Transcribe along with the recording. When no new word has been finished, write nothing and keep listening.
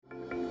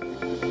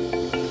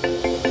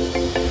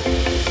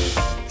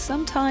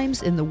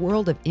Sometimes in the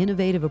world of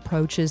innovative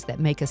approaches that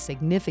make a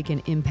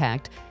significant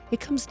impact, it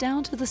comes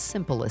down to the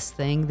simplest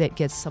thing that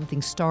gets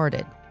something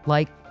started,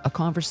 like a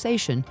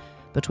conversation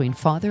between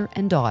father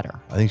and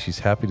daughter. I think she's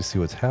happy to see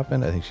what's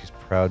happened. I think she's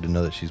proud to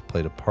know that she's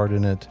played a part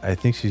in it. I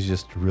think she's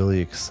just really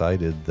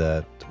excited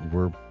that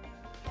we're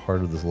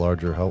part of this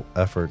larger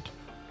effort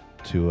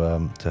to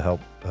help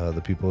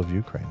the people of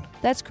Ukraine.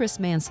 That's Chris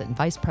Manson,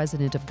 Vice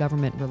President of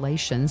Government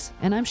Relations,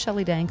 and I'm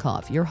Shelley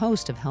Dankoff, your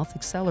host of Health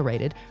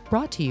Accelerated,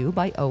 brought to you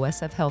by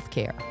OSF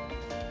Healthcare.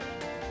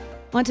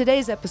 On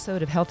today's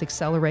episode of Health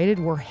Accelerated,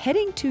 we're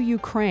heading to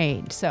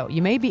Ukraine. So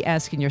you may be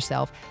asking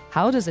yourself,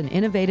 how does an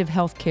innovative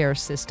healthcare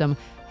system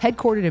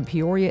headquartered in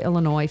Peoria,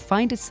 Illinois,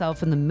 find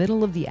itself in the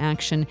middle of the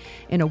action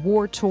in a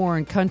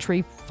war-torn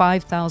country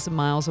 5,000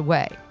 miles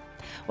away?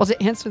 Well,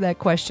 to answer that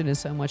question and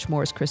so much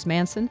more is Chris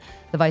Manson,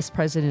 the Vice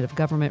President of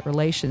Government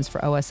Relations for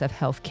OSF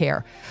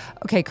Healthcare.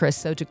 Okay, Chris,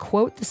 so to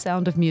quote The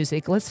Sound of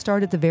Music, let's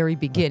start at the very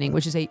beginning,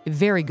 which is a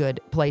very good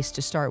place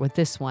to start with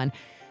this one.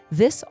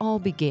 This all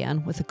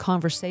began with a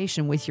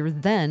conversation with your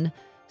then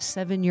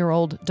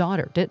 7-year-old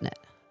daughter, didn't it?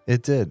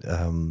 It did.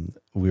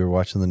 We were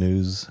watching the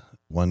news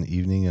one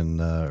evening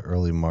in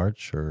early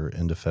March or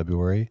end of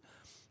February.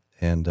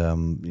 And,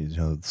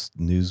 the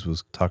news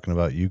was talking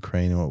about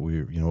Ukraine and what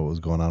was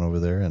going on over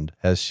there. And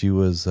as she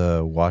was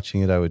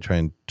watching it, I would try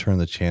and turn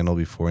the channel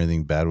before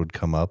anything bad would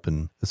come up.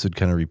 And this would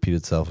kind of repeat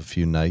itself a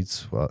few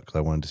nights because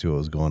I wanted to see what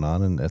was going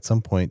on. And at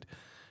some point,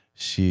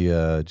 she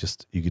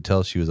you could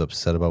tell she was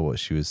upset about what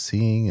she was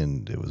seeing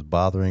and it was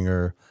bothering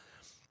her.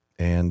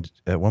 And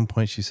at one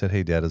point she said,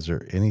 "Hey, Dad, is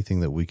there anything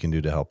that we can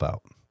do to help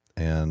out?"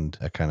 And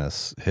that kind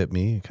of hit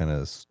me,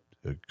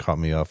 it caught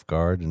me off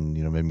guard and,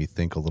 made me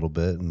think a little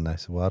bit. And I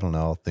said, well, I don't know.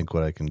 I'll think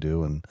what I can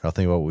do and I'll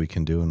think about what we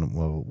can do and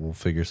we'll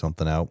figure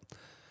something out.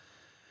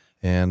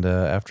 And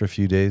after a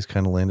few days,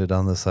 kind of landed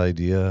on this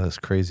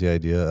crazy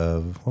idea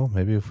of, well,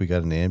 maybe if we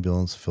got an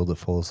ambulance, filled it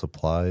full of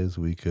supplies,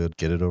 we could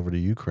get it over to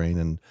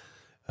Ukraine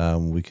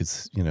and we could,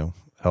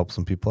 help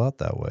some people out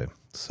that way.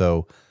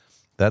 So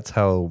that's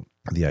how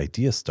the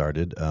idea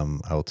started.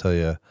 I will tell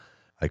you,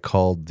 I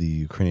called the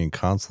Ukrainian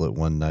consulate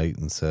one night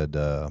and said,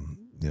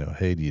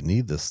 hey, do you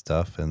need this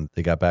stuff? And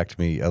they got back to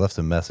me. I left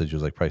a message. It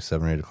was like probably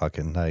 7 or 8 o'clock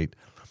at night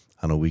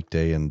on a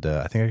weekday. And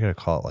I think I got a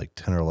call at like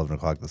 10 or 11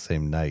 o'clock the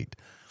same night.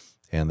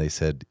 And they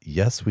said,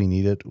 yes, we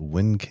need it.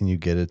 When can you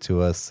get it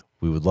to us?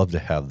 We would love to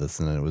have this.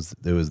 And it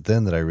was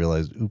then that I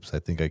realized, oops, I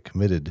think I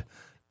committed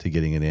to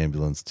getting an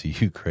ambulance to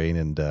Ukraine.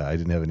 And I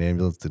didn't have an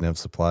ambulance, didn't have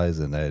supplies,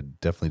 and I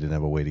definitely didn't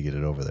have a way to get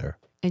it over there.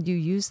 And you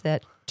used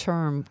that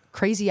term,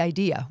 crazy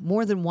idea,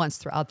 more than once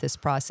throughout this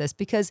process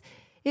because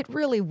it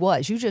really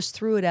was. You just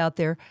threw it out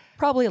there,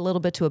 probably a little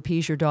bit to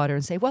appease your daughter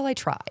and say, well, I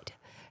tried.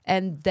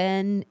 And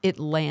then it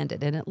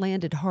landed, and it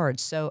landed hard.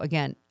 So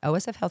again,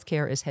 OSF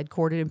Healthcare is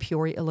headquartered in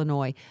Peoria,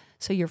 Illinois.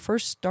 So your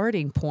first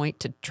starting point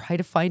to try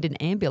to find an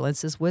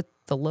ambulance is with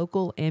the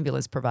local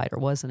ambulance provider,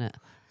 wasn't it?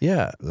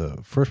 Yeah. The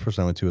first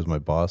person I went to was my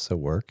boss at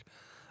work,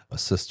 a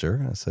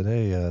sister. I said,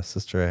 hey,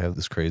 sister, I have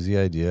this crazy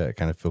idea. I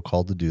kind of feel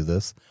called to do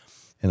this.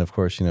 And of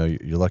course, you're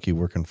lucky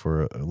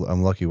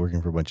I'm lucky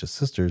working for a bunch of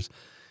sisters.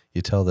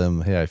 You tell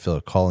them, hey, I feel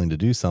a calling to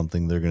do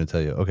something. They're going to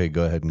tell you, okay,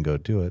 go ahead and go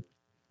do it.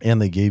 And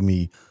they gave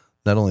me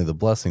not only the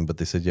blessing, but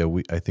they said, yeah,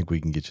 I think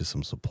we can get you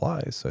some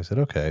supplies. So I said,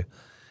 okay.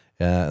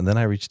 And then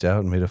I reached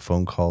out and made a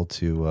phone call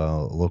to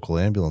a local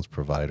ambulance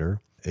provider,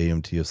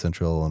 AMT of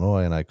Central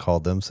Illinois. And I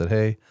called them, said,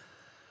 hey,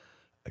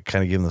 I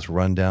kind of gave them this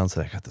rundown,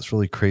 said, I got this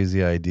really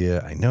crazy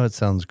idea. I know it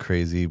sounds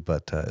crazy,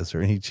 but is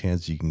there any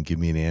chance you can give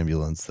me an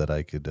ambulance that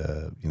I could,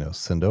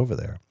 send over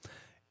there?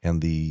 And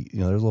there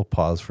was a little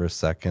pause for a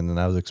second, and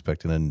I was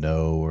expecting a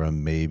no or a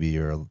maybe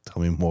or a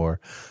tell me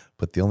more.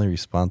 But the only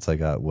response I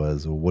got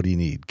was, well, what do you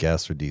need,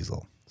 gas or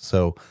diesel?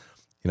 So,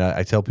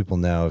 I tell people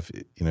now, if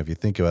you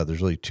think about it,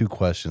 there's really 2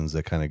 questions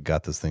that kind of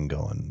got this thing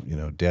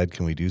going. Dad,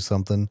 can we do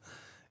something?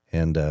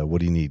 And what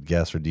do you need,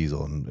 gas or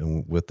diesel?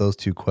 And with those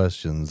 2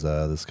 questions,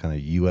 this kind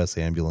of U.S.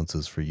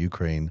 ambulances for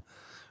Ukraine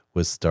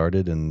was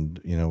started, and,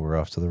 we're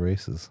off to the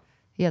races.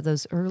 Yeah,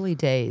 those early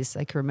days,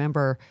 I can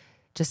remember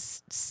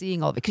just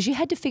seeing all of it, because you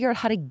had to figure out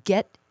how to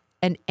get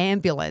an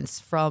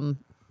ambulance from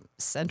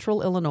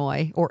Central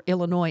Illinois or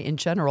Illinois in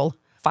general,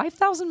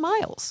 5,000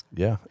 miles.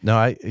 Yeah. No,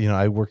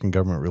 I work in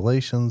government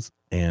relations,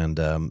 and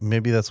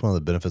maybe that's one of the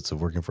benefits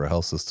of working for a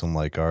health system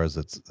like ours.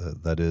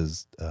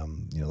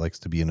 Likes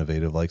to be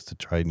innovative, likes to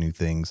try new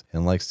things,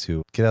 and likes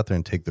to get out there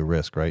and take the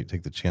risk, right?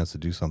 Take the chance to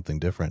do something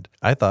different.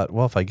 I thought,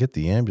 well, if I get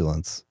the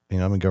ambulance,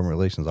 I'm in government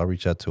relations, I'll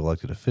reach out to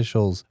elected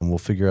officials and we'll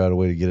figure out a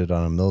way to get it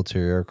on a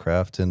military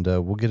aircraft and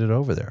we'll get it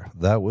over there.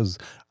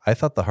 I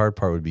thought the hard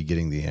part would be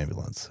getting the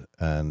ambulance,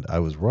 and I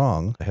was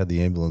wrong. I had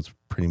the ambulance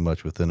pretty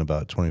much within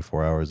about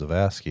 24 hours of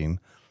asking.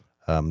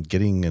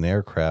 Getting an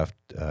aircraft,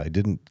 I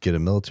didn't get a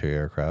military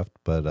aircraft,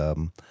 but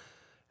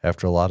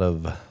after a lot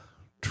of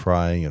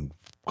trying and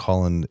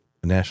calling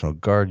National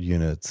Guard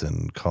units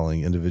and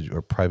calling individual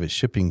or private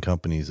shipping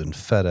companies and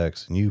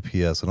FedEx and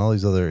UPS and all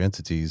these other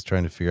entities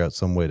trying to figure out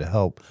some way to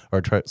help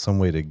or try some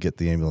way to get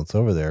the ambulance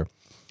over there,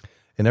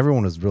 And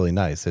everyone was really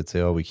nice. They'd say,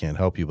 oh, we can't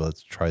help you, but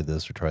let's try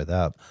this or try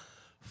that.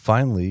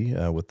 Finally,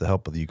 with the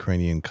help of the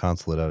Ukrainian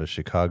consulate out of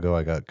Chicago,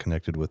 I got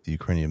connected with the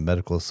Ukrainian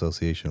Medical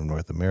Association of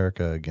North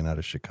America, again out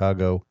of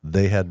Chicago.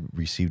 They had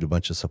received a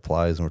bunch of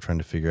supplies and were trying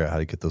to figure out how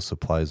to get those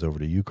supplies over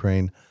to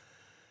Ukraine.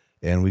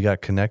 And we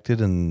got connected,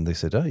 and they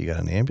said, "Oh, you got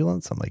an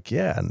ambulance?" I'm like,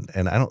 "Yeah."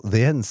 And I don't.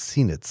 They hadn't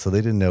seen it, so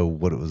they didn't know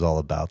what it was all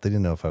about. They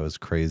didn't know if I was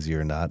crazy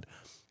or not.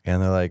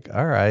 And they're like,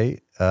 "All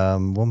right,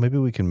 well, maybe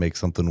we can make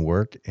something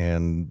work."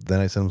 And then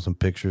I sent them some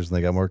pictures, and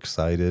they got more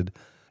excited.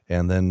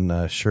 And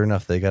then, sure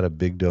enough, they got a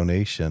big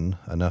donation,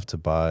 enough to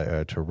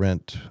buy to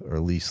rent or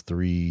lease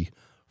 3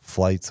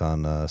 flights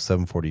on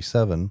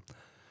 747.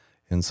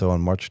 And so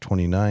on March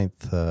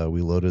 29th,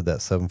 we loaded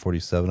that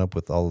 747 up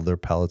with all of their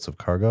pallets of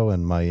cargo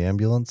and my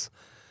ambulance.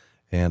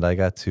 And I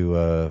got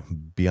to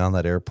be on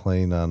that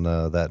airplane on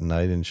that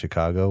night in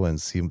Chicago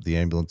and see the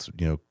ambulance,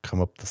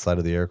 come up the side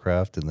of the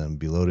aircraft and then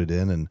be loaded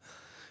in and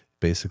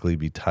basically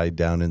be tied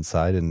down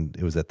inside. And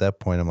it was at that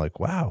point I'm like,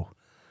 wow,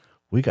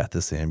 we got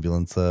this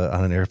ambulance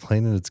on an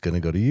airplane and it's going to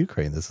go to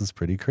Ukraine. This is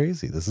pretty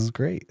crazy. This is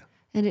great.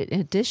 And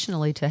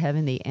additionally to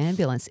having the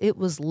ambulance, it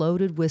was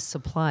loaded with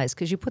supplies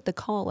because you put the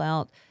call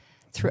out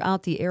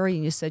throughout the area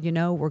and you said,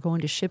 we're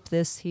going to ship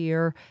this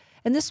here.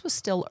 And this was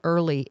still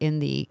early in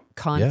the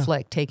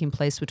conflict taking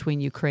place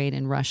between Ukraine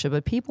and Russia,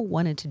 but people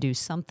wanted to do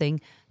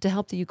something to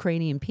help the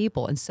Ukrainian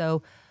people. And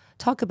so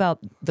talk about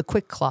the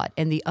QuikClot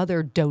and the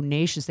other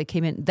donations that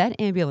came in.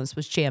 That ambulance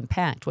was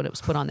jam-packed when it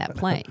was put on that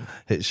plane.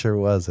 It sure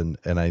was. And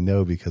I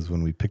know because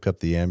when we picked up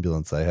the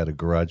ambulance, I had a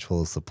garage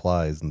full of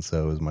supplies. And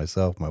so it was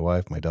myself, my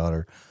wife, my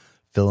daughter,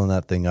 filling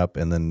that thing up.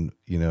 And then,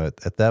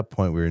 at that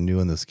point, we were new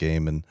in this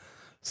game. And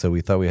so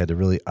we thought we had to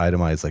really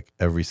itemize like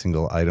every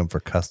single item for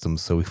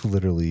customs. So we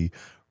literally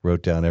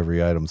wrote down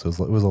every item. So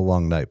it was a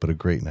long night, but a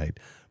great night.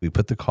 We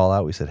put the call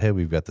out. We said, hey,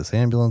 we've got this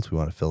ambulance. We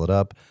want to fill it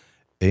up.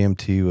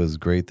 AMT was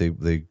great. They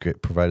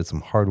provided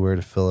some hardware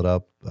to fill it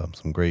up,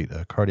 some great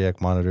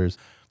cardiac monitors.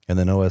 And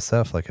then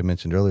OSF, like I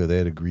mentioned earlier, they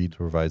had agreed to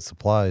provide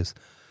supplies.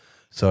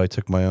 So I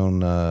took my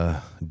own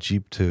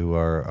Jeep to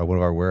one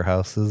of our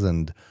warehouses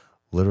and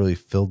literally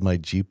filled my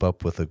Jeep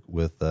up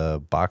with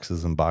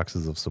boxes and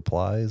boxes of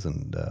supplies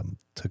and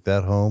took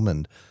that home.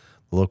 And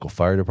the local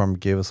fire department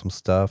gave us some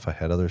stuff. I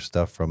had other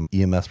stuff from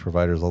EMS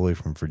providers all the way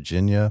from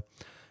Virginia.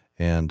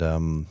 And,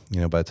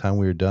 by the time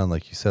we were done,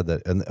 like you said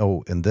that,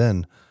 and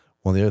then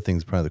one of the other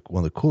things, probably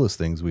one of the coolest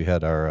things, we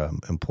had our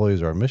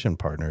employees, our mission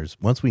partners.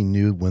 Once we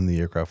knew when the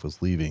aircraft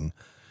was leaving,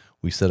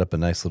 we set up a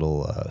nice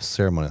little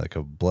ceremony, like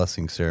a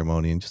blessing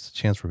ceremony, and just a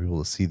chance for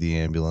people to see the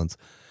ambulance.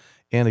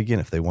 And again,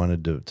 if they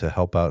wanted to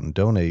help out and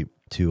donate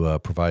to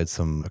provide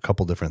a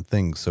couple different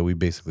things. So we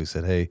basically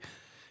said, hey,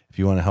 if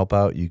you want to help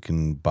out, you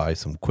can buy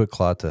some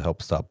QuikClot to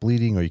help stop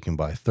bleeding, or you can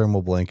buy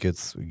thermal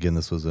blankets. Again,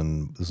 this was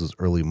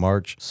early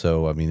March.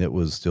 So, it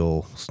was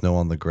still snow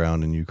on the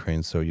ground in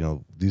Ukraine. So,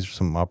 these are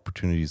some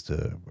opportunities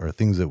or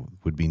things that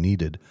would be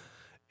needed.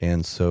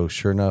 And so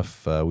sure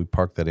enough, we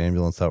parked that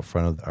ambulance out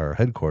front of our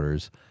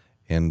headquarters,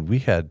 and we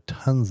had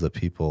tons of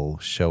people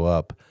show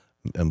up,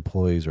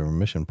 employees or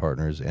mission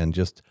partners, and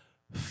just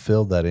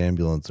filled that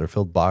ambulance or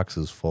filled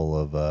boxes full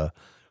of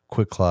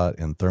QuikClot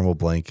and thermal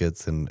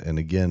blankets. And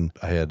again,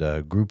 I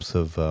had groups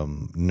of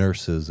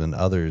nurses and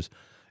others,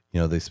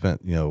 they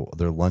spent,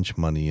 their lunch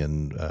money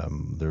and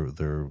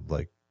their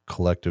like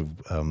collective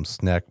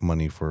snack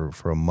money for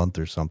a month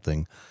or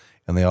something.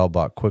 And they all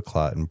bought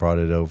QuikClot and brought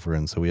it over.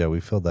 And so, we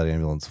filled that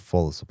ambulance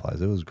full of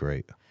supplies. It was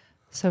great.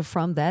 So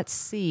from that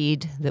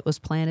seed that was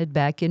planted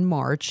back in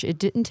March, it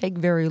didn't take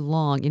very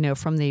long,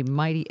 from the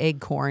mighty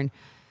acorn.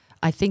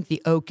 I think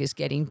the oak is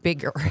getting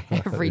bigger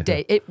every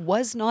day. It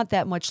was not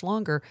that much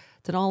longer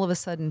than all of a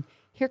sudden,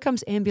 here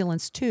comes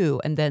ambulance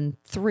 2 and then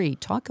 3.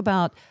 Talk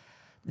about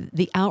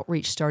the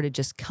outreach started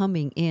just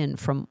coming in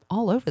from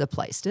all over the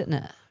place, didn't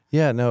it?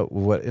 Yeah, no,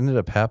 what ended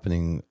up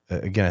happening,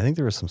 again, I think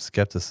there was some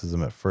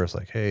skepticism at first,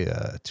 like, hey,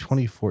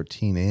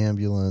 2014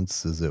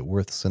 ambulance, is it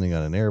worth sending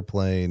on an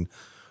airplane?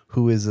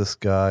 Who is this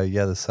guy?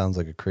 Yeah, this sounds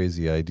like a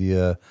crazy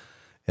idea.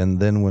 And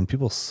then when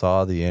people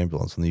saw the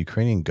ambulance, when the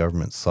Ukrainian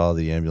government saw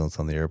the ambulance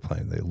on the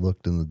airplane, they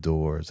looked in the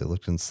doors, they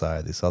looked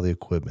inside, they saw the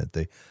equipment,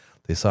 they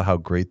saw how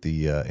great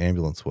the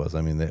ambulance was.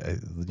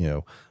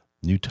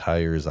 New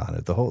tires on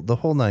it, the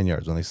whole 9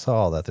 yards. When they saw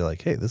all that, they're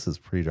like, hey, this is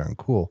pretty darn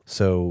cool.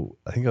 So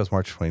I think it was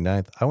March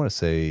 29th. I want to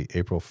say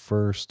April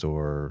 1st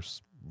or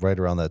right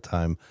around that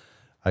time,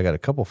 I got a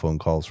couple phone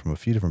calls from a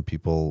few different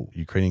people,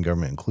 Ukrainian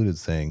government included,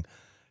 saying,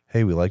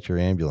 hey, we liked your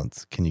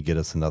ambulance. Can you get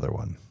us another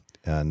one?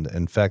 And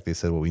in fact, they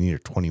said, well, we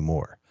need 20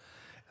 more.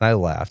 And I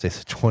laughed. I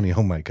said, 20,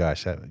 oh my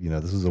gosh,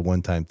 this is a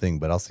one-time thing,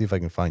 but I'll see if I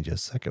can find you a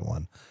second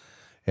one.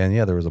 And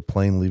yeah, there was a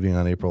plane leaving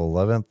on April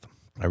 11th.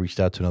 I reached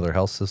out to another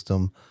health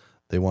system.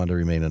 They wanted to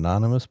remain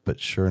anonymous, but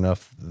sure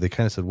enough, they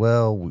kind of said,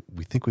 well,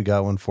 we think we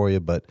got one for you,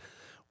 but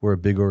we're a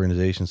big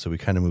organization, so we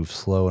kind of move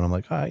slow. And I'm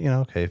like,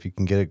 okay, if you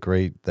can get it,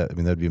 great.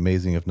 That'd be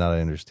amazing. If not,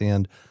 I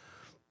understand.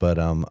 But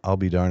I'll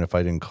be darned if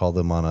I didn't call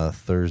them on a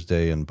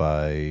Thursday, and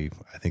by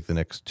I think the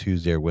next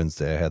Tuesday or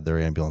Wednesday, I had their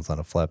ambulance on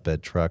a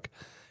flatbed truck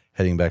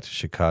heading back to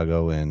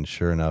Chicago, and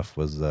sure enough,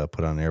 was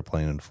put on an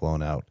airplane and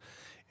flown out.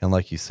 And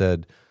like you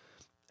said,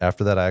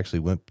 after that, I actually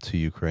went to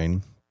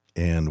Ukraine,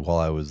 and while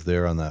I was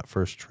there on that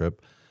first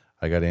trip,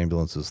 I got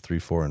ambulances 3,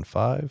 4, and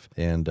 5,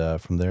 and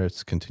from there,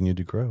 it's continued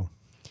to grow.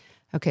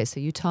 Okay, so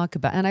you talk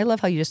about, and I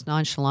love how you just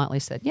nonchalantly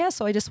said, yeah,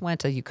 so I just went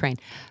to Ukraine.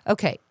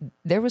 Okay,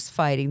 there was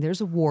fighting,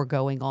 there's a war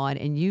going on,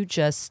 and you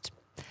just,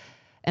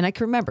 and I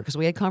can remember because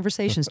we had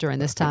conversations during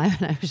this time,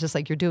 and I was just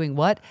like, you're doing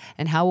what?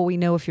 And how will we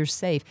know if you're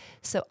safe?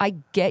 So I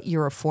get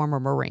you're a former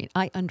Marine.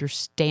 I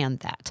understand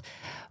that.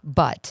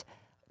 But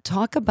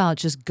talk about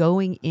just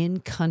going in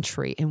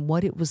country and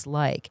what it was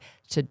like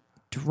to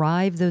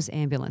drive those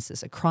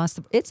ambulances across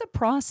it's a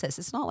process.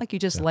 It's not like you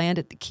just land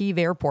at the Kyiv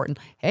airport and,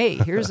 hey,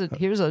 here's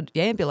an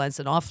ambulance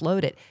and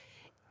offload it.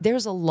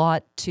 There's a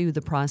lot to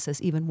the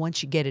process even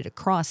once you get it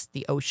across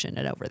the ocean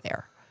and over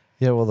there.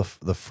 Yeah, well,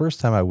 the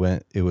first time I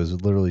went, it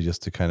was literally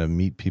just to kind of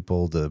meet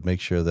people, to make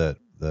sure that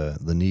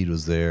the need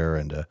was there,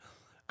 and to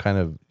kind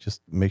of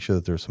just make sure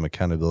that there was some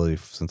accountability.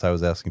 Since I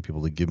was asking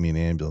people to give me an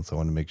ambulance, I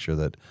wanted to make sure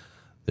that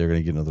they're going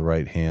to get into the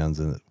right hands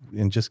and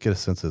just get a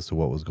sense as to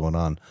what was going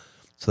on.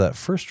 So that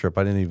first trip,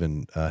 I didn't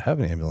even have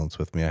an ambulance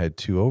with me. I had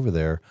 2 over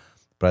there,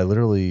 but I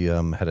literally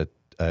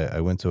I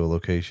went to a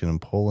location in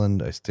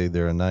Poland. I stayed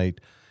there a night,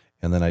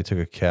 and then I took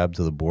a cab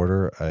to the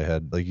border. I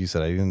had, like you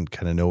said, I didn't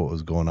kind of know what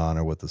was going on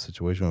or what the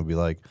situation would be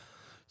like.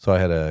 So I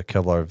had a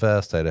Kevlar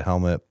vest, I had a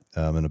helmet,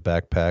 and a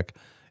backpack,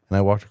 and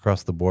I walked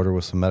across the border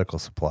with some medical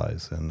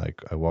supplies. And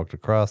I walked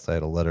across. I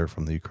had a letter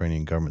from the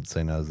Ukrainian government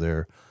saying I was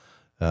there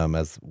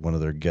as one of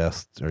their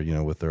guests, or,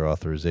 with their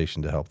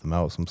authorization to help them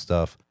out with some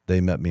stuff.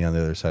 They met me on the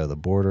other side of the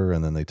border,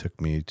 and then they took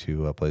me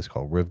to a place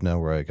called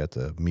Rivne, where I got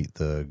to meet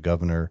the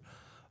governor,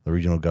 the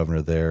regional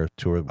governor there,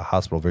 tour a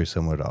hospital very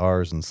similar to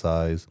ours in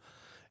size,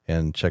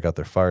 and check out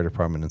their fire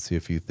department and see a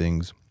few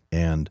things.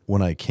 And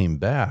when I came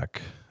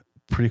back,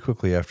 pretty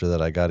quickly after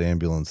that, I got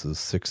ambulances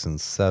 6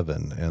 and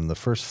 7, and the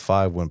first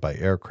 5 went by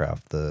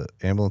aircraft. The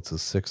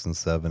ambulances 6 and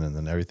 7, and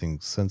then everything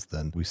since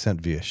then, we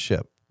sent via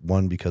ship.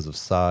 1, because of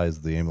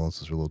size, the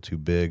ambulances were a little too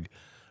big,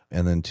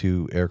 and then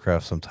 2,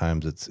 aircraft,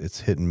 sometimes it's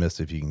hit and miss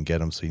if you can get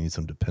them, so you need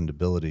some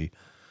dependability.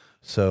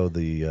 So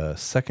the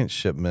second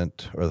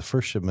shipment, or the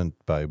first shipment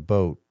by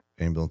boat,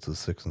 ambulances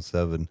 6 and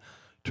 7,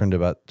 turned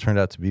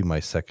out to be my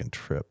second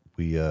trip.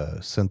 We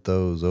sent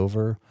those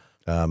over,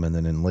 and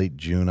then in late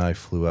June, I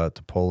flew out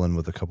to Poland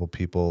with a couple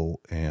people,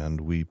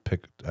 and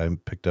I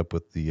picked up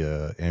with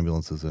the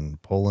ambulances in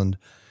Poland,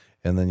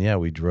 and then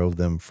we drove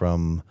them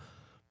from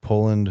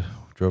Poland,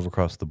 drove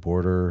across the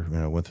border,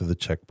 went through the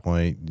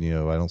checkpoint.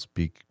 I don't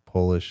speak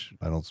Polish,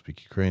 I don't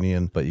speak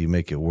Ukrainian, but you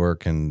make it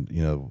work. And,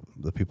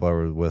 the people I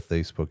was with,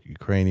 they spoke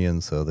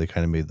Ukrainian, so they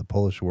kind of made the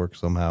Polish work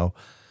somehow.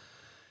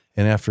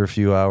 And after a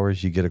few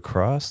hours, you get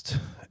across,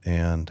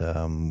 and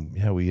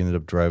we ended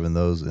up driving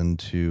those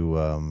into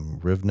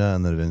Rivne,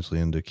 and then eventually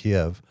into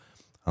Kiev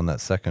on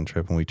that second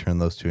trip. And we turned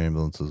those 2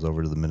 ambulances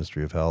over to the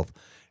Ministry of Health.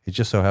 It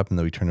just so happened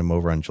that we turned them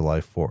over on July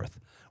 4th.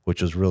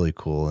 Which was really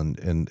cool.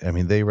 And I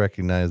mean, they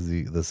recognized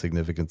the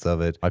significance of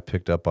it. I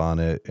picked up on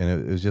it, and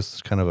it was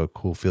just kind of a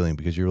cool feeling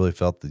because you really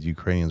felt that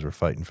Ukrainians were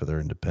fighting for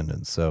their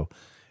independence. So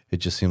it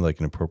just seemed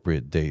like an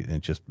appropriate date, and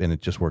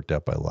it just worked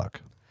out by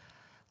luck.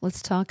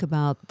 Let's talk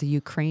about the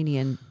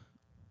Ukrainian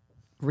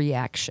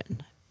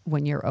reaction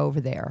when you're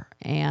over there.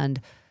 And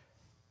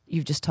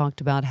you've just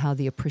talked about how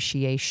the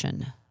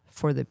appreciation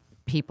for the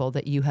people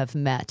that you have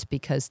met,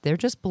 because they're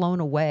just blown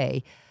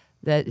away.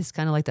 That is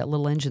kind of like that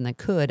little engine that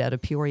could out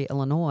of Peoria,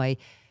 Illinois,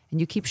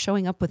 and you keep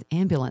showing up with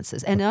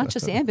ambulances, and not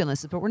just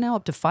ambulances, but we're now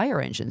up to fire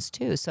engines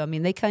too. So I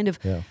mean, they kind of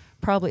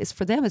probably, it's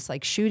for them, it's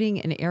like shooting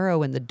an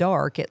arrow in the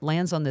dark. It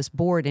lands on this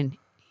board, and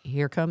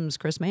here comes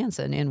Chris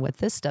Manson in with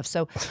this stuff.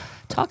 So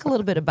talk a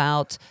little bit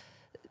about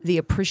the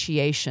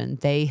appreciation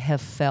they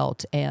have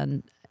felt,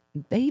 and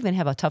they even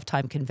have a tough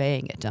time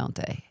conveying it, don't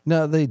they?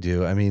 No, they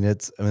do. I mean,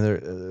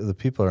 the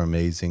people are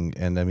amazing,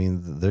 and I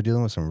mean, they're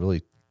dealing with some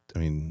really,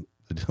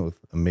 they're dealing with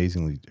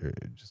amazingly,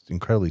 just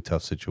incredibly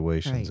tough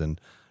situations, right.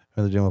 and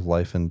they're dealing with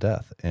life and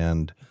death.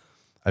 And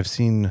I've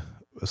seen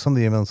some of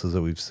the ambulances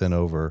that we've sent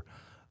over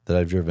that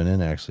I've driven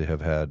in actually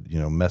have had,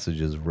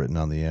 messages written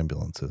on the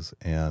ambulances.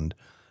 And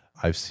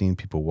I've seen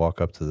people walk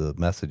up to the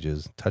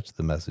messages, touch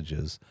the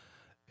messages,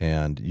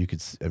 and you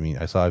could,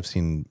 I've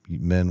seen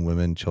men,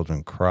 women,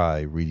 children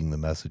cry reading the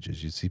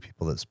messages. You see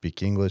people that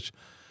speak English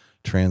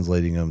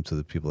translating them to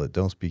the people that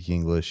don't speak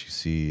English. You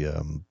see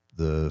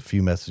the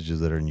few messages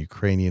that are in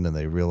Ukrainian, and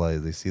they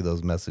realize they see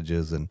those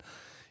messages, and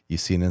you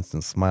see an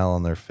instant smile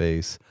on their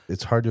face.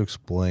 It's hard to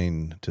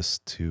explain,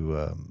 just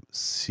to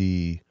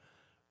see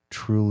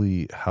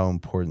truly how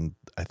important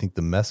I think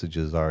the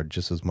messages are,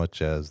 just as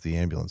much as the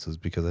ambulances,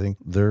 because I think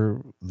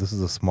this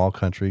is a small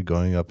country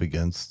going up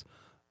against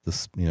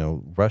this,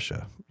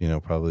 Russia,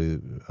 probably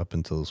up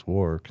until this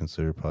war,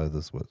 considered probably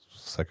this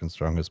second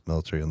strongest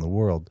military in the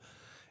world.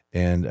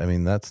 And I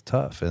mean, that's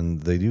tough,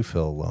 and they do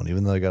feel alone,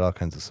 even though they got all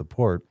kinds of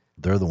support.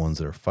 They're the ones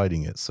that are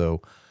fighting it.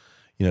 So,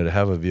 to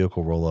have a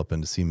vehicle roll up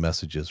and to see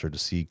messages, or to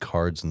see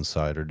cards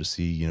inside, or to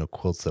see,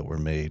 quilts that were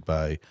made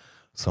by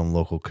some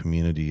local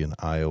community in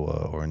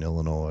Iowa or in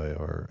Illinois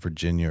or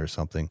Virginia or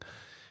something,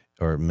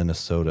 or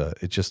Minnesota.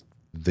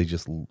 They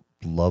just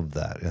love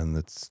that,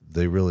 and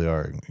they really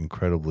are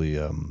incredibly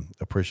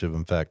appreciative.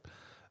 In fact,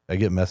 I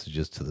get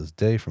messages to this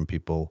day from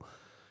people.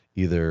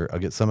 Either I'll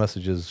get some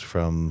messages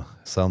from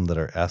some that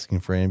are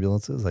asking for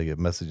ambulances. I get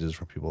messages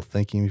from people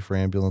thanking me for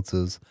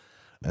ambulances.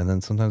 And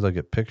then sometimes I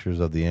get pictures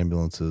of the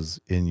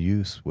ambulances in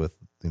use with,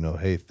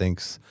 hey,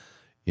 thanks,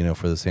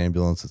 for this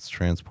ambulance. It's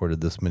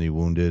transported this many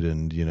wounded,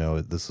 and,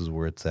 this is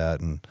where it's at.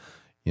 And,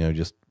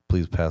 just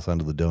please pass on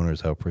to the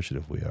donors how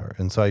appreciative we are.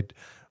 And so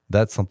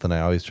that's something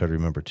I always try to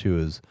remember too,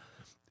 is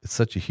it's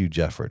such a huge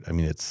effort. I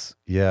mean,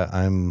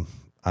 I'm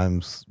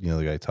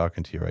the guy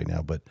talking to you right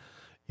now, but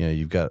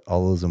you've got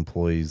all those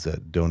employees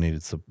that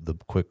donated the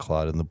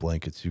QuikClot and the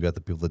blankets. You've got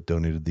the people that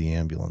donated the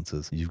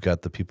ambulances. You've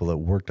got the people that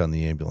worked on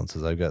the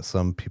ambulances. I've got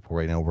some people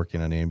right now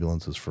working on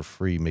ambulances for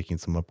free, making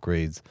some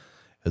upgrades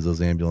as those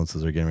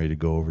ambulances are getting ready to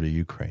go over to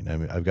Ukraine. I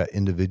mean, I've got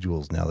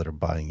individuals now that are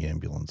buying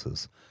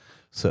ambulances.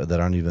 So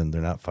they're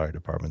not fire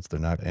departments. They're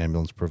not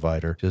ambulance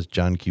provider. Just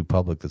John Q.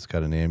 Public that's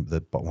got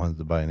that wanted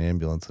to buy an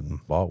ambulance and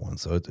bought one.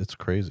 So it's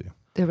crazy.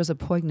 There was a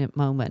poignant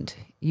moment.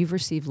 You've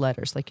received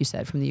letters, like you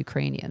said, from the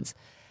Ukrainians.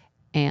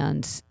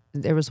 And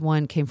there was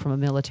one came from a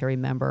military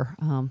member.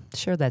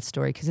 Share that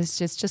story, because it's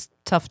just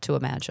tough to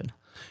imagine.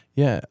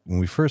 Yeah, when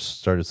we first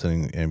started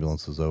sending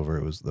ambulances over,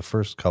 it was the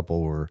first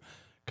couple were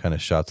kind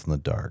of shots in the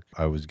dark.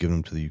 I was giving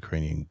them to the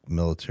Ukrainian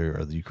military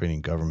or the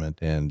Ukrainian government,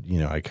 and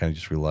I kind of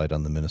just relied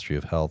on the Ministry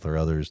of Health or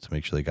others to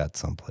make sure they got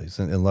someplace.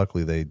 And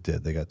luckily they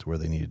did. They got to where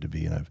they needed to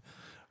be, and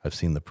I've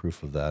seen the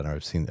proof of that. Or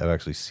I've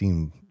actually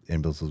seen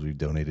ambulances we've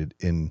donated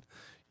in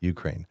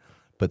Ukraine.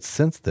 But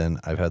since then,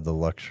 I've had the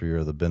luxury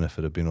or the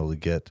benefit of being able to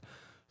get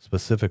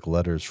specific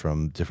letters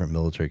from different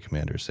military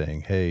commanders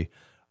saying, hey,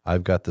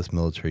 I've got this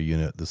military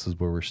unit. This is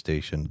where we're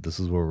stationed. This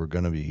is where we're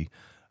going to be.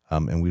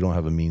 And we don't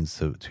have a means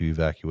to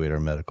evacuate our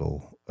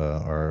medical,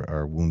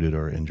 our wounded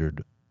or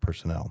injured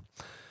personnel.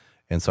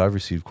 And so I've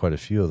received quite a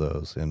few of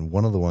those. And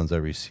one of the ones I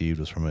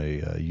received was from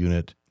a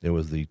unit. It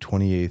was the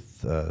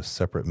 28th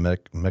Separate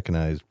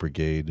Mechanized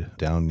Brigade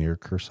down near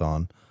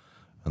Kherson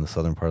in the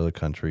southern part of the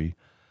country.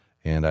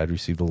 And I'd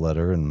received a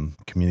letter and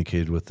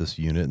communicated with this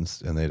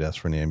unit, and they'd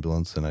asked for an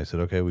ambulance. And I said,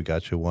 okay, we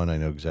got you one. I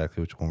know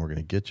exactly which one we're going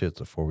to get you.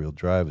 It's a 4-wheel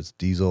drive. It's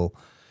diesel.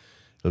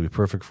 It'll be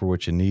perfect for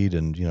what you need.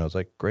 And, I was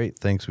like, great,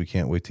 thanks. We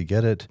can't wait to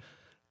get it.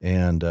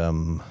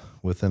 And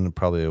within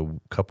probably a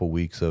couple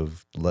weeks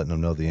of letting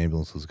them know the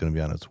ambulance was going to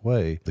be on its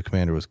way, the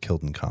commander was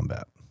killed in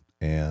combat.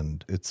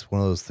 And it's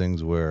one of those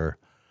things where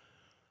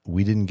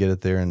we didn't get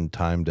it there in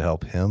time to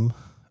help him.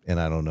 And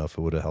I don't know if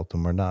it would have helped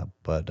him or not.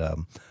 But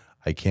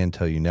I can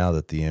tell you now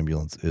that the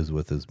ambulance is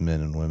with his men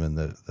and women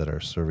that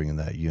are serving in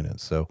that unit.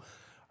 So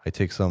I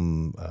take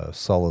some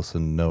solace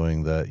in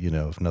knowing that,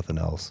 if nothing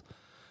else,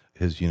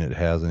 his unit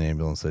has an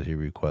ambulance that he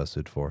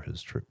requested for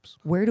his troops.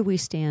 Where do we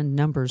stand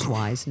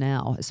numbers-wise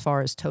now as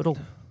far as total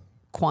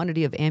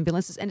quantity of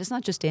ambulances? And it's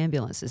not just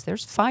ambulances.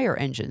 There's fire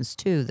engines,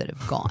 too, that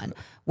have gone.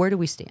 Where do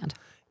we stand?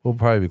 We'll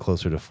probably be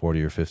closer to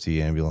 40 or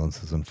 50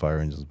 ambulances and fire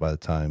engines by the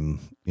time,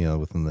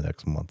 within the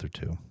next month or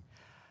two.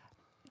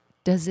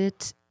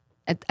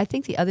 I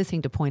think the other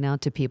thing to point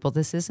out to people,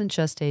 this isn't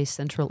just a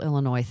Central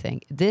Illinois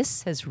thing.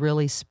 This has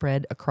really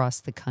spread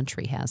across the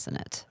country, hasn't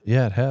it?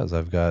 Yeah, it has.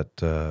 I've got,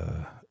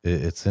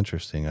 it's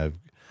interesting.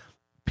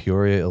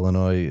 Peoria,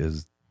 Illinois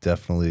is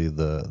definitely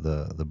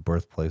the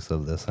birthplace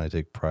of this, and I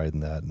take pride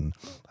in that. And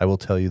I will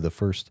tell you, the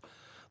first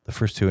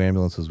two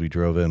ambulances we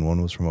drove in,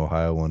 one was from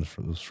Ohio, one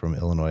was from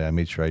Illinois. I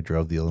made sure I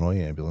drove the Illinois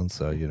ambulance,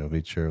 so,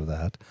 made sure of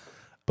that.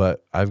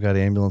 But I've got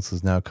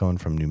ambulances now coming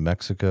from New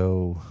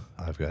Mexico.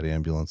 I've got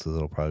ambulances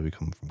that'll probably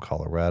come from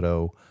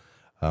Colorado.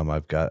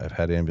 I've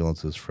had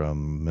ambulances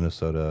from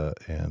Minnesota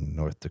and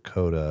North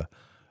Dakota.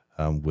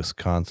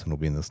 Wisconsin will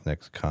be in this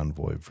next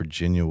convoy.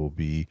 Virginia will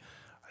be,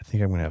 I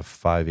think I'm going to have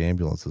 5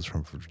 ambulances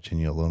from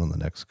Virginia alone in the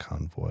next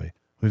convoy.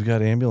 We've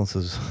got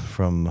ambulances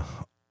from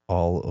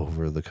all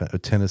over the country.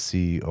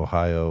 Tennessee,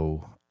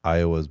 Ohio,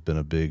 Iowa's been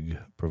a big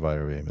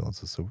provider of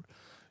ambulances. So,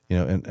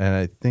 and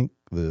I think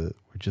we're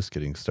just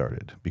getting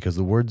started because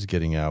the word's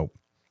getting out,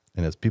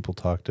 and as people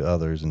talk to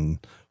others and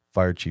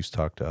fire chiefs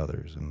talk to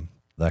others and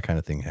that kind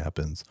of thing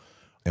happens.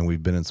 And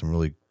we've been in some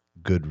really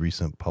good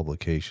recent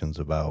publications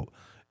about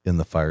in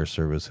the fire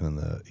service and in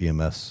the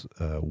EMS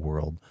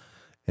world.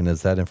 And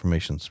as that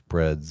information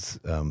spreads,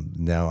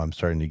 now I'm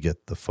starting to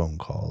get the phone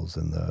calls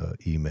and the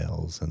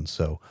emails. And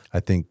so I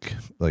think,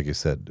 like I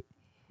said,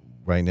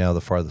 right now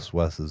the farthest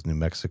west is New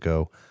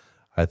Mexico.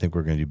 I think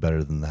we're going to do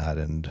better than that.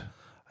 And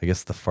I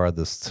guess the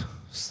farthest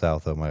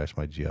south, oh my gosh,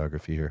 my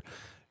geography here,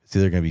 it's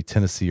either going to be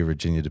Tennessee or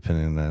Virginia,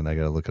 depending on, I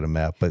got to look at a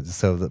map. But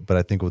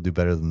I think we'll do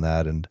better than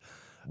that. And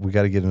we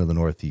got to get into the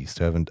Northeast.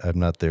 I'm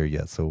not there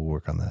yet, so we'll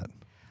work on that.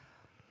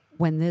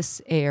 When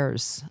this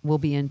airs, we'll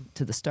be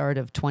into the start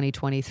of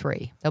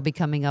 2023. They'll be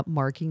coming up,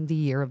 marking the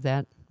year of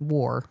that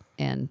war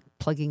and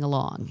plugging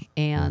along.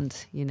 And,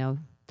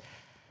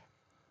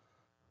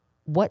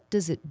 what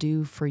does it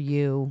do for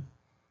you?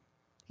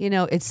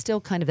 it's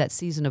still kind of that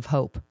season of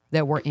hope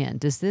that we're in.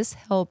 Does this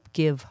help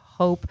give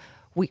hope?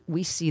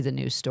 We see the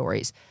news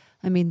stories.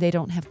 I mean, they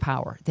don't have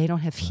power. They don't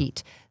have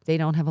heat. They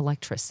don't have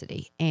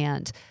electricity.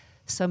 And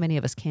so many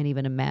of us can't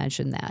even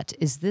imagine that.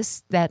 Is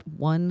this that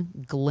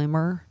one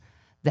glimmer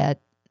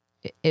that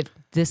if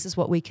this is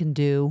what we can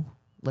do,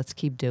 let's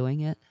keep doing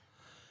it?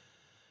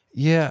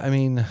 Yeah, I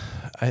mean,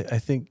 I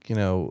think,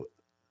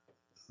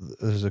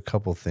 there's a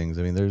couple things.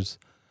 I mean, there's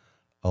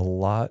a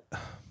lot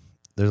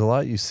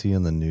you see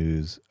in the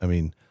news. I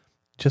mean,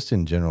 just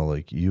in general,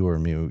 like you or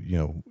me, here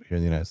in the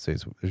United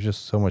States, there's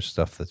just so much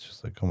stuff that's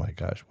just like, oh my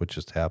gosh, what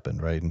just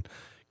happened, right? And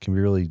it can be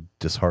really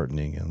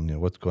disheartening.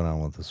 And what's going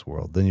on with this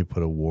world? Then you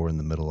put a war in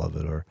the middle of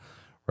it, or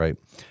right,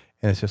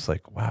 and it's just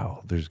like,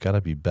 wow, there's got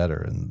to be better,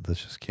 and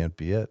this just can't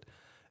be it.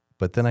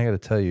 But then I got to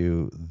tell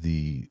you,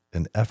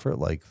 an effort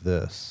like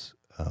this,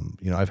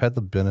 I've had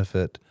the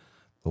benefit,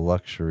 the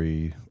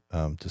luxury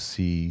to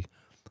see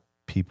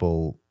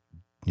people,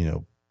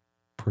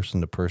 person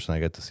to person. I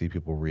got to see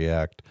people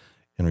react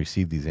and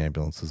receive these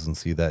ambulances and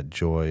see that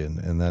joy,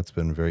 and that's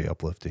been very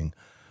uplifting.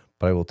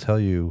 But I will tell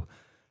you,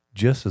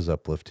 just as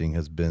uplifting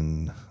has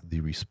been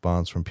the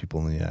response from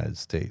people in the United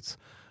States.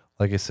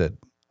 Like I said,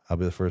 I'll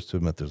be the first to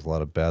admit there's a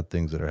lot of bad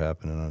things that are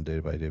happening on a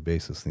day-by-day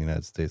basis in the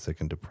United States that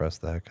can depress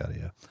the heck out of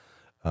you.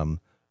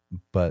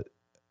 But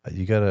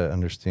you got to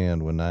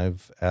understand, when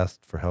I've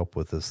asked for help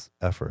with this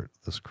effort,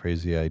 this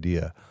crazy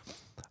idea,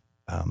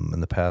 in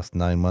the past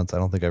 9 months, I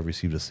don't think I've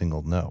received a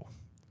single no.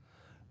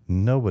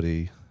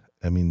 Nobody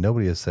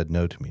has said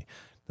no to me.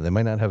 They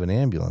might not have an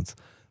ambulance,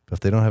 but if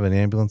they don't have an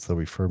ambulance, they'll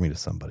refer me to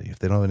somebody. If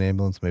they don't have an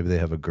ambulance, maybe they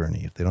have a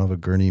gurney. If they don't have a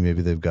gurney,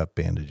 maybe they've got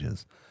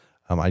bandages.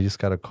 I just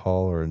got a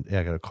call,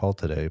 I got a call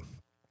today.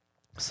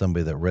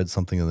 Somebody that read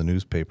something in the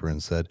newspaper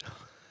and said,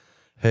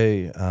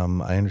 hey,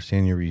 I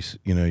understand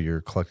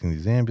you're collecting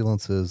these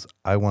ambulances.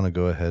 I want to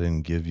go ahead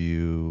and give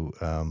you,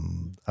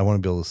 I want to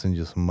be able to send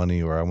you some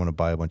money, or I want to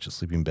buy a bunch of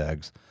sleeping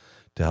bags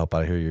to help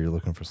out here. You're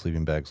looking for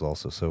sleeping bags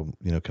also. So,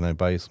 can I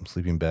buy you some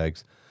sleeping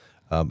bags?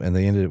 And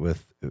they ended it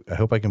with, I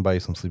hope I can buy you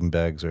some sleeping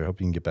bags, or I hope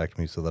you can get back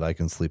to me so that I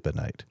can sleep at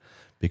night,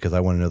 because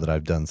I want to know that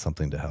I've done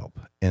something to help.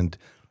 And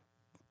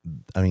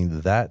I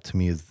mean, that to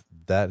me is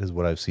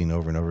what I've seen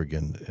over and over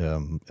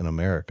again in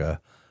America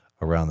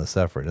around this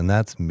effort. And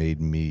that's made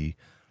me,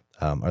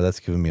 or that's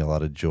given me a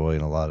lot of joy,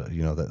 and a lot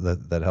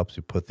of, that helps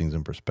you put things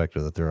in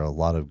perspective, that there are a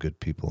lot of good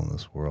people in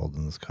this world,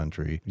 in this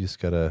country. You just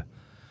gotta,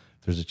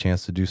 if there's a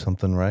chance to do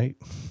something right,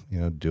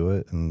 do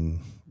it,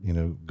 and,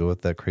 go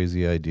with that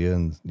crazy idea,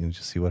 and,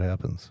 just see what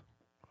happens.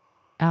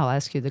 I'll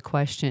ask you the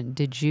question.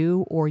 Did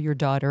you or your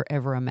daughter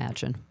ever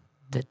imagine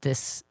that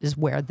this is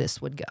where this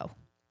would go?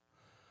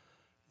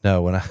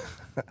 No, when I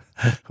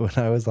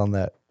was on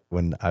the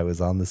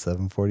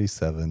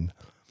 747,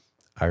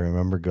 I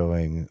remember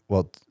going,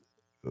 when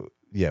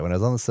I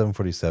was on the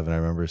 747, I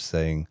remember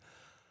saying,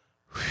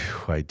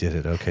 I did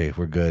it. Okay,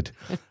 we're good.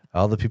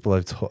 All the people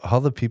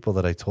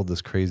that I told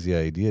this crazy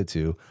idea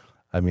to,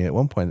 I mean, at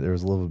one point there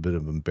was a little bit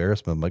of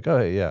embarrassment. I'm like, oh,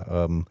 hey, yeah,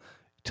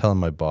 telling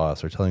my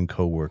boss or telling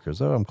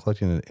coworkers, oh, I'm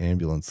collecting an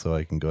ambulance so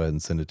I can go ahead and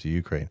send it to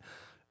Ukraine.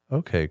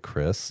 Okay,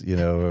 Chris,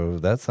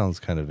 that sounds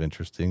kind of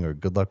interesting, or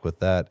good luck with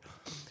that.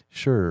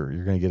 Sure,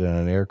 you're going to get in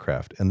an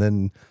aircraft. And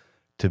then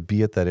to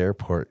be at that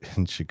airport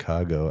in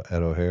Chicago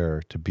at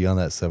O'Hare, to be on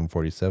that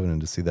 747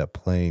 and to see that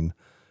plane,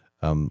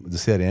 to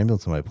see that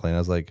ambulance in my plane, I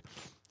was like,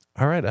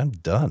 all right, I'm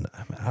done.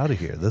 I'm out of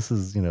here. This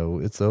is,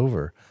 it's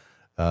over.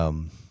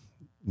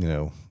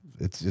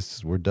 It's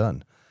just, we're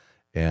done.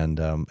 And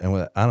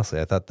honestly,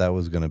 I thought that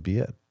was going to be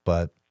it.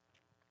 But,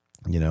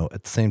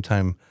 at the same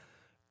time,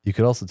 you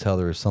could also tell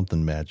there was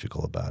something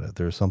magical about it.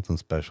 There was something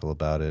special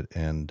about it.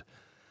 And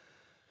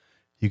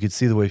you could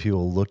see the way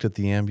people looked at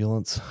the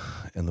ambulance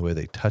and the way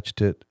they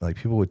touched it. Like,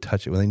 people would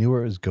touch it when they knew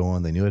where it was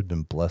going. They knew it had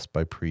been blessed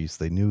by priests.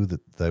 They knew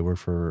that they were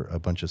for a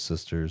bunch of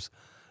sisters.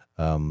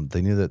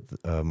 They knew that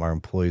our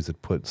employees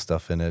had put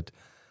stuff in it.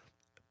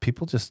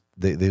 People just,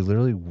 they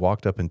literally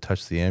walked up and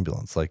touched the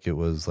ambulance like it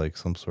was like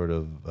some sort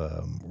of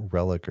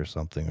relic or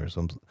something,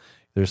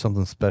 there's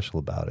something special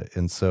about it.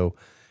 And so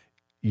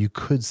you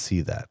could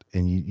see that,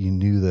 and you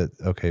knew that,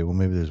 okay, well,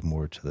 maybe there's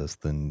more to this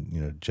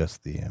than,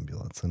 just the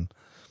ambulance.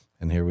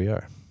 And here we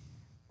are.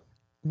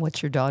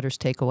 What's your daughter's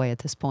takeaway at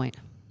this point?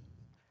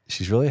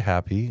 She's really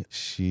happy.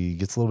 She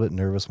gets a little bit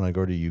nervous when I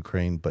go to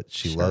Ukraine, but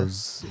she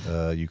loves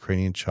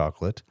Ukrainian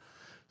chocolate.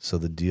 So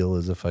the deal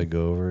is, if I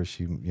go over,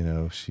 she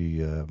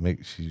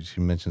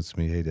mentions to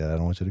me, hey, Dad, I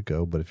don't want you to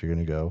go, but if you're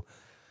going to go,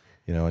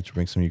 why don't you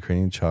bring some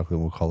Ukrainian chocolate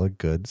and we'll call it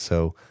good.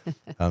 So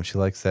she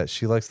likes that.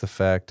 She likes the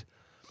fact,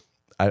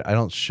 I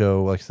don't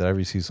show, like I said, I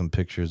receive some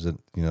pictures that,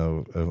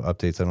 of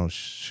updates. I don't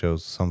show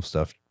some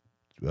stuff.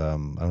 I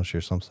don't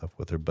share some stuff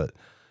with her, but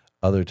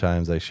other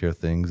times I share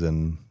things,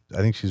 and I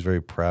think she's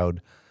very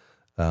proud.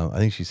 I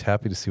think she's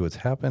happy to see what's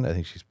happened. I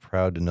think she's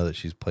proud to know that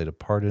she's played a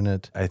part in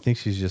it. I think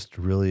she's just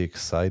really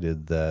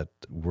excited that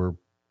we're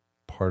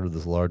part of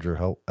this larger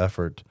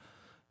effort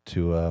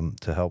to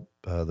help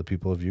the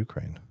people of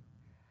Ukraine.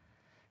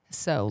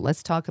 So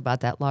let's talk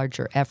about that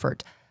larger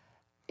effort.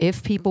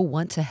 If people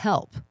want to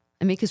help,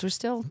 I mean, because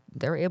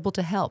they're able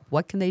to help.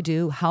 What can they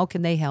do? How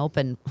can they help?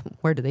 And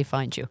where do they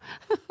find you?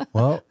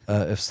 Well,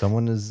 if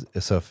someone has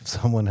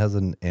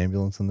an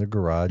ambulance in their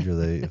garage, or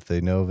if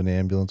they know of an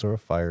ambulance or a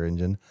fire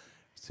engine,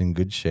 it's in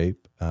good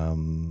shape.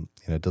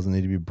 It doesn't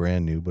need to be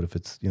brand new, but if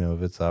it's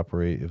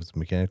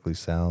mechanically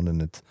sound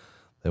and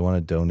they want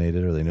to donate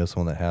it, or they know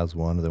someone that has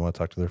one, or they want to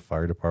talk to their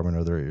fire department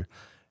or their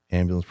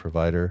ambulance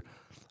provider,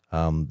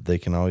 they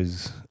can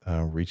always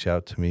reach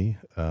out to me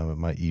at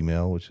my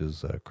email, which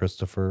is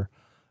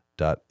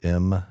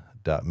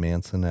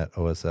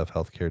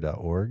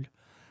christopher.m.manson@osfhealthcare.org.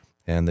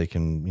 And they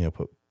can,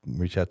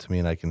 reach out to me,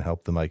 and I can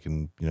help them. I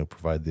can,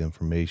 provide the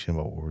information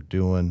about what we're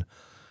doing,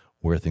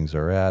 where things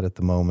are at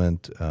the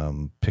moment,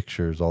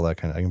 pictures, all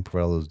that I can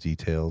provide all those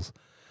details.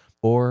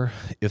 Or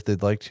if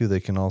they'd like to, they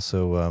can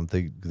also,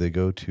 they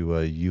go to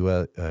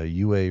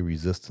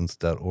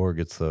uaresistance.org.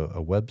 It's a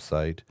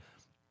website,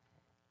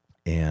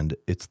 and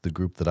it's the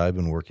group that I've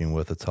been working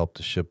with. It's helped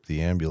to ship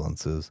the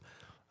ambulances.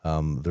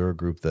 They're a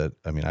group that,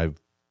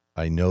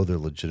 I know they're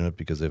legitimate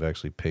because they've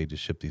actually paid to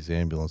ship these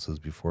ambulances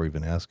before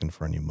even asking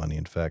for any money.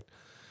 In fact,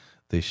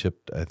 they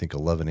shipped, I think,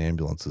 11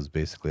 ambulances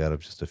basically out of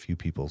just a few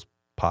people's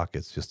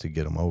pockets just to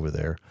get them over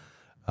there.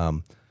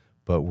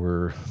 But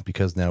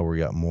because now we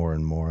got more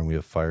and more, and we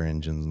have fire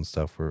engines and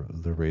stuff,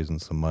 they're raising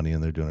some money,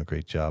 and they're doing a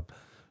great job.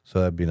 So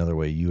that'd be another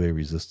way,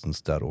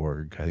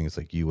 uaresistance.org. I think it's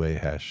like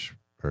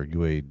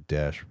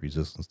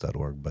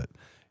ua-resistance.org, but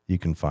you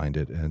can find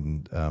it.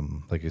 And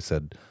like I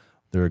said,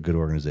 they're a good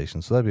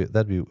organization. So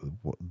that'd be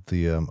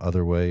the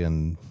other way.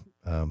 And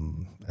I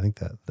think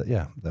that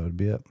would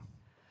be it.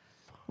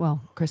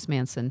 Well, Chris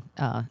Manson,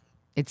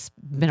 it's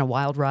been a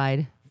wild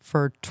ride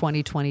for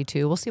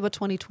 2022. We'll see what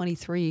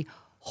 2023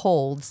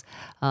 holds.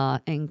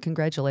 And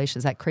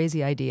congratulations. That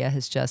crazy idea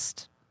has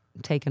just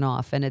taken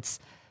off, and it's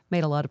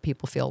made a lot of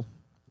people feel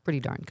pretty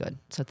darn good.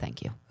 So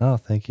thank you. Oh,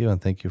 thank you.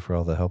 And thank you for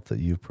all the help that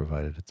you've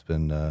provided. It's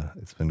been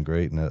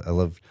great. And I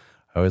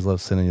always love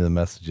sending you the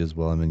messages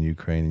while I'm in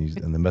Ukraine,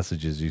 and the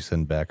messages you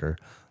send back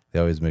they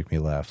always make me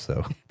laugh.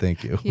 So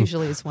thank you.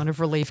 Usually it's one of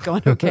relief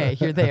going, okay,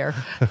 you're there.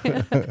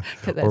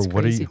 That's or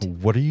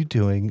what are you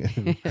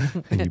doing?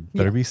 And you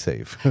better be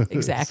safe.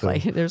 Exactly.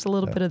 So, there's a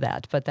little bit of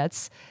that, but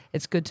it's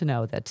good to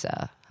know that,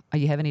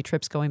 you have any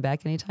trips going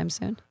back anytime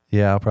soon?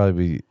 Yeah, I'll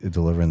probably be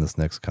delivering this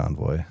next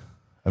convoy.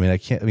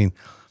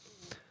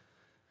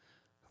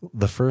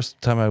 The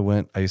first time I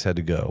went, I just had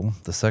to go.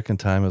 The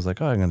second time I was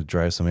like, I'm going to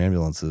drive some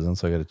ambulances. And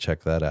so I got to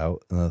check that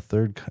out. And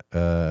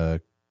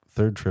the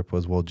third trip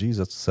was, well, geez,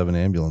 that's 7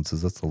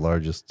 ambulances. That's the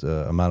largest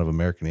amount of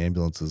American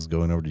ambulances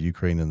going over to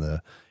Ukraine in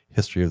the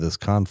history of this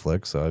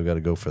conflict. So I've got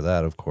to go for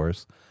that, of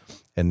course.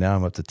 And now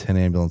I'm up to 10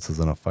 ambulances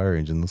on a fire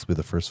engine. This will be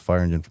the first fire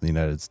engine from the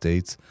United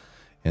States.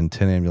 And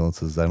 10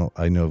 ambulances. I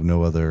know of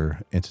no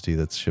other entity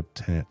that's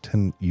shipped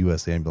 10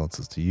 U.S.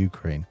 ambulances to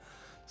Ukraine.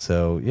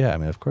 So, yeah,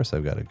 of course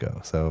I've got to go.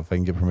 So if I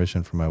can get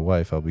permission from my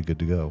wife, I'll be good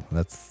to go. And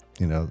that's,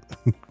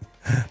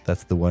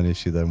 that's the one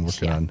issue that I'm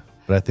working on.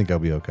 But I think I'll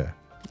be okay.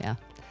 Yeah.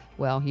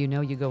 Well, you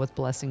go with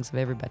blessings of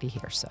everybody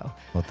here. So,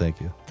 well,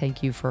 thank you.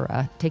 Thank you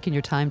for taking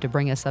your time to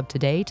bring us up to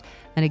date.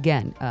 And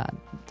again,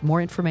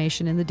 more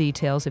information in the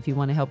details if you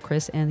want to help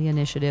Chris and the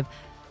initiative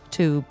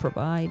to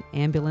provide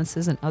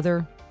ambulances and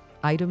other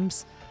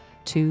items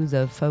to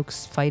the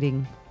folks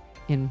fighting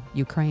in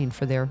Ukraine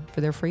for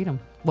their freedom,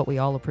 what we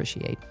all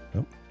appreciate.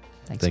 Yep.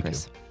 Thanks,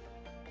 Chris.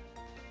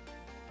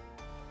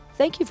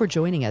 Thank you for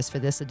joining us for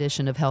this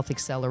edition of Health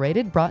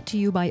Accelerated, brought to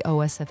you by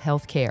OSF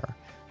Healthcare.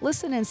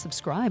 Listen and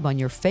subscribe on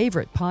your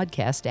favorite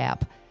podcast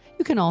app.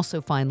 You can also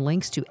find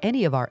links to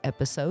any of our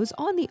episodes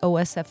on the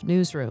OSF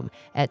Newsroom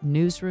at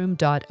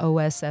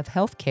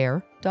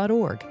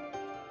newsroom.osfhealthcare.org.